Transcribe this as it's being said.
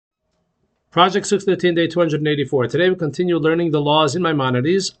Project 613, day 284. Today we continue learning the laws in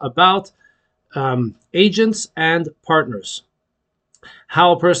Maimonides about agents and partners.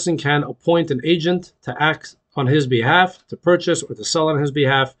 How a person can appoint an agent to act on his behalf, to purchase or to sell on his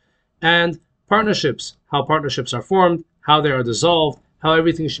behalf, and partnerships, how partnerships are formed, how they are dissolved, how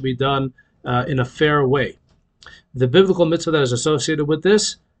everything should be done in a fair way. The biblical mitzvah that is associated with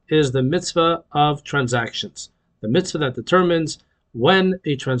this is the mitzvah of transactions, the mitzvah that determines when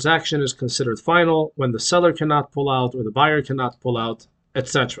a transaction is considered final, when the seller cannot pull out or the buyer cannot pull out,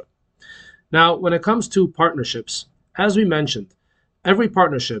 etc. Now, when it comes to partnerships, as we mentioned, every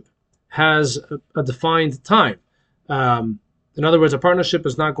partnership has a defined time. In other words, a partnership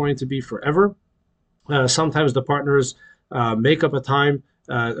is not going to be forever. Sometimes the partners make up a time,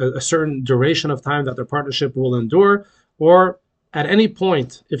 a certain duration of time that their partnership will endure, or at any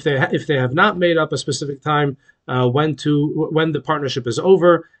point, if they have not made up a specific time when the partnership is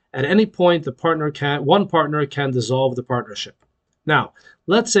over, at any point one partner can dissolve the partnership. Now,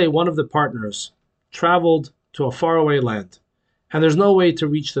 let's say one of the partners traveled to a faraway land, and there's no way to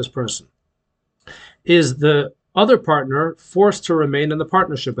reach this person. Is the other partner forced to remain in the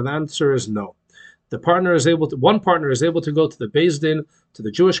partnership? And the answer is no. One partner is able to go to the Beis Din, to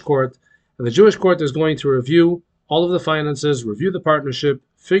the Jewish court, and the Jewish court is going to review all of the finances, review the partnership,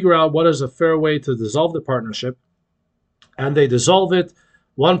 figure out what is a fair way to dissolve the partnership, and they dissolve it.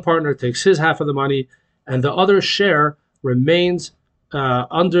 One partner takes his half of the money, and the other share remains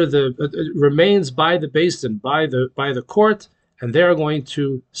remains by the Beis Din, by the court, and they are going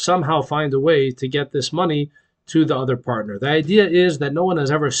to somehow find a way to get this money to the other partner. The idea is that no one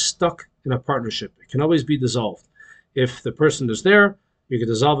is ever stuck in a partnership. It can always be dissolved. If the person is there, you can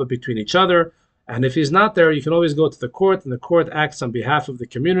dissolve it between each other. And if he's not there, you can always go to the court, and the court acts on behalf of the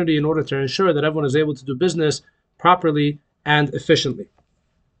community in order to ensure that everyone is able to do business properly and efficiently.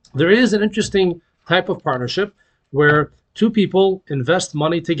 There is an interesting type of partnership where two people invest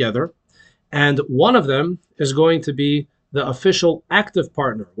money together, and one of them is going to be the official active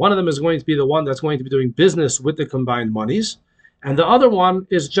partner. One of them is going to be the one that's going to be doing business with the combined monies, and the other one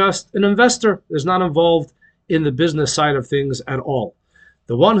is just an investor, is not involved in the business side of things at all.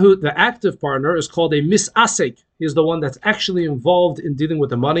 The active partner is called a misasek. He's the one that's actually involved in dealing with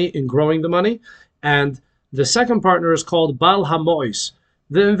the money, in growing the money. And the second partner is called Bal Hamois,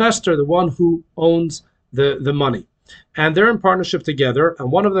 the investor, the one who owns the money. And they're in partnership together,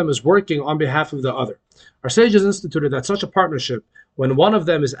 and one of them is working on behalf of the other. Our sages instituted that such a partnership, when one of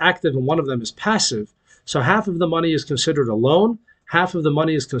them is active and one of them is passive, so half of the money is considered a loan, half of the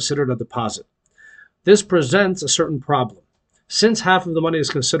money is considered a deposit. This presents a certain problem. Since half of the money is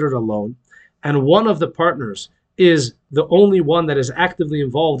considered a loan, and one of the partners is the only one that is actively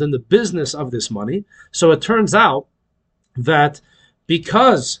involved in the business of this money, so it turns out that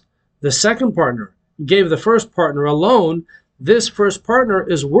because the second partner gave the first partner a loan, this first partner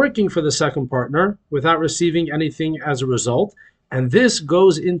is working for the second partner without receiving anything as a result, and this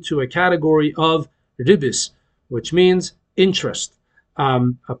goes into a category of ribis, which means interest.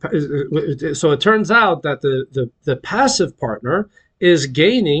 So it turns out that the passive partner is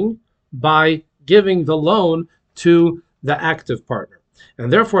gaining by giving the loan to the active partner.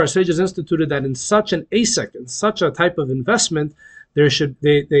 And therefore, our sages instituted that in such an ASEC, in such a type of investment, they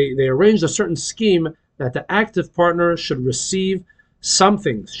arranged a certain scheme that the active partner should receive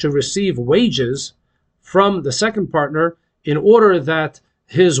something, should receive wages from the second partner in order that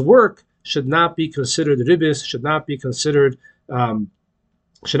his work should not be considered ribis, should not be considered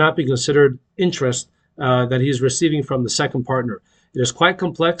interest that he's receiving from the second partner. It is quite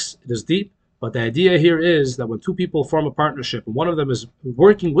complex, it is deep, but the idea here is that when two people form a partnership and one of them is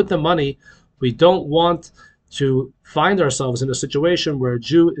working with the money, we don't want to find ourselves in a situation where a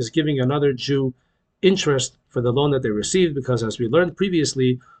Jew is giving another Jew interest for the loan that they received, because as we learned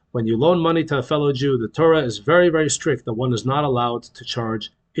previously, when you loan money to a fellow Jew, the Torah is very, very strict that one is not allowed to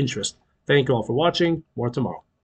charge interest. Thank you all for watching. More tomorrow.